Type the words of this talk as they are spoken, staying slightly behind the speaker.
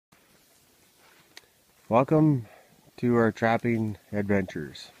Welcome to our trapping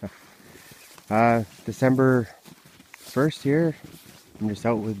adventures. December 1st here. I'm just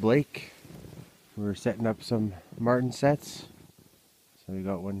out with Blake. We're setting up some marten sets. So we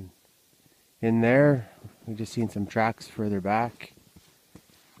got one in there. We just seen some tracks further back.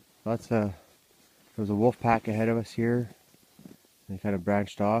 There's a wolf pack ahead of us here. They kind of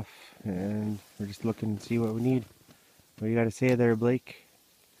branched off and we're just looking to see what we need. What do you got to say there, Blake?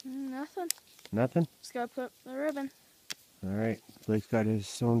 Nothing. Nothing? Just gotta put up the ribbon. Alright, Blake's got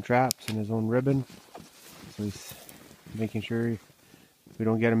his own traps and his own ribbon. So he's making sure we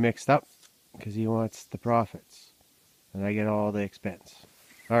don't get them mixed up because he wants the profits. And I get all the expense.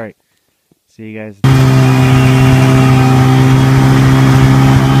 Alright, see you guys.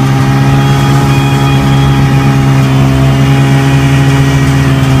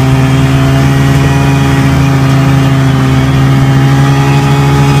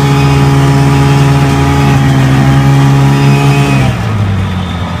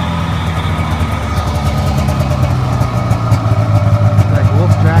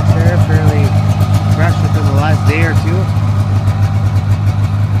 Day or two.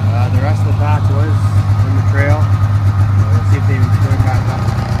 The rest of the pack was on the trail. Let's see if they go back up.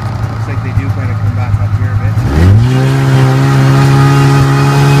 Looks like they do kind of come back up here a bit.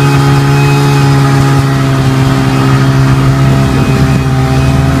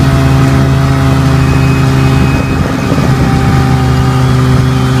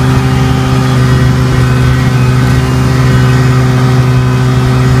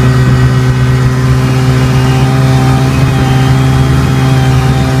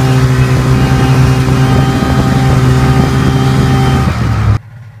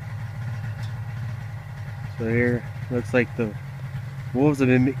 So here, looks like the wolves have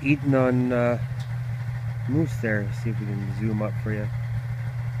been eating on moose there. Let's see if we can zoom up for you.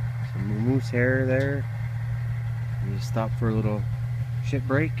 Some moose hair there. We just stopped for a little shit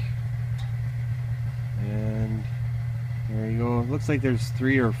break. And there you go. Looks like there's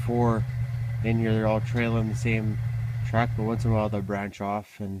 3 or 4 in here. They're all trailing the same track, but once in a while they'll branch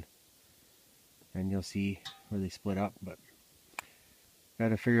off and you'll see where they split up. But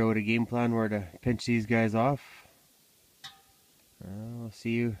gotta figure out a game plan where to pinch these guys off. We'll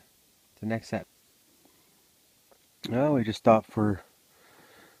see you at the next set. Well, we just stopped for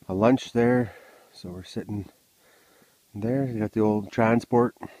a lunch there, so we're sitting there. We got the old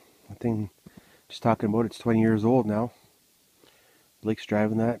transport. I think just talking about it's 20 years old now. Blake's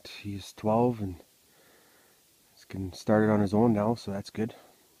driving that. He's 12 and he's getting started on his own now, so that's good.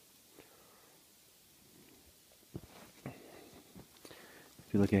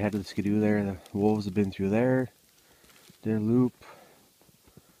 If you look ahead of the skidoo there, the wolves have been through there, their loop,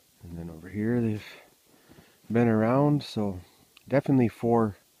 and then over here they've been around, so definitely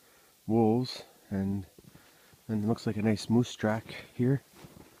 4 wolves, and it looks like a nice moose track here.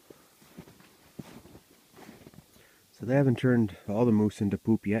 So they haven't turned all the moose into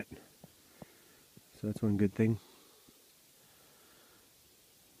poop yet, so that's one good thing.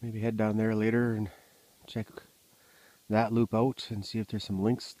 Maybe head down there later and check that loop out and see if there's some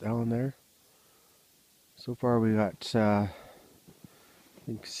lynx down there. So far we got I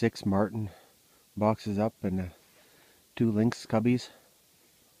think 6 marten boxes up and 2 lynx cubbies,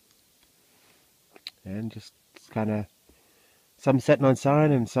 and just kind of some setting on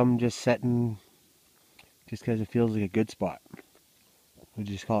sign and some just setting just because it feels like a good spot. We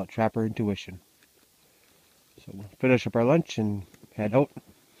just call it trapper intuition. So we'll finish up our lunch and head out.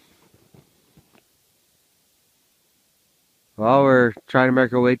 Well, we're trying to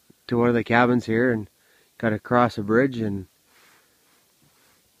make our way to one of the cabins here and got to cross a bridge, and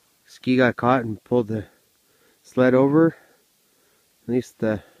Ski got caught and pulled the sled over. At least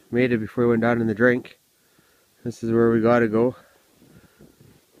made it before we went down in the drink. This is where we got to go.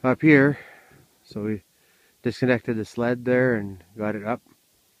 Up here. So we disconnected the sled there and got it up.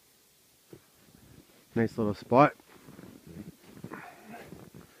 Nice little spot.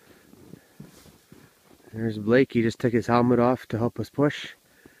 There's Blake. He just took his helmet off to help us push.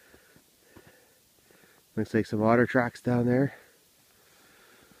 Looks like some water tracks down there.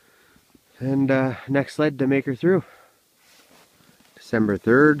 And next sled to make her through. December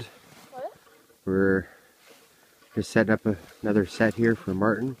 3rd. What? We're just setting up another set here for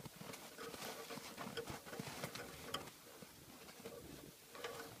marten.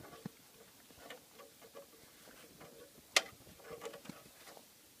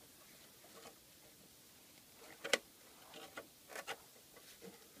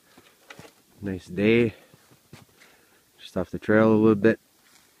 Nice day. Just off the trail a little bit.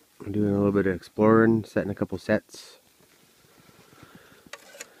 Doing a little bit of exploring, setting a couple sets.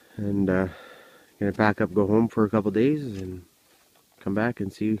 And Gonna pack up, go home for a couple days, and come back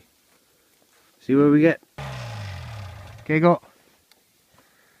and see what we get. Okay, go.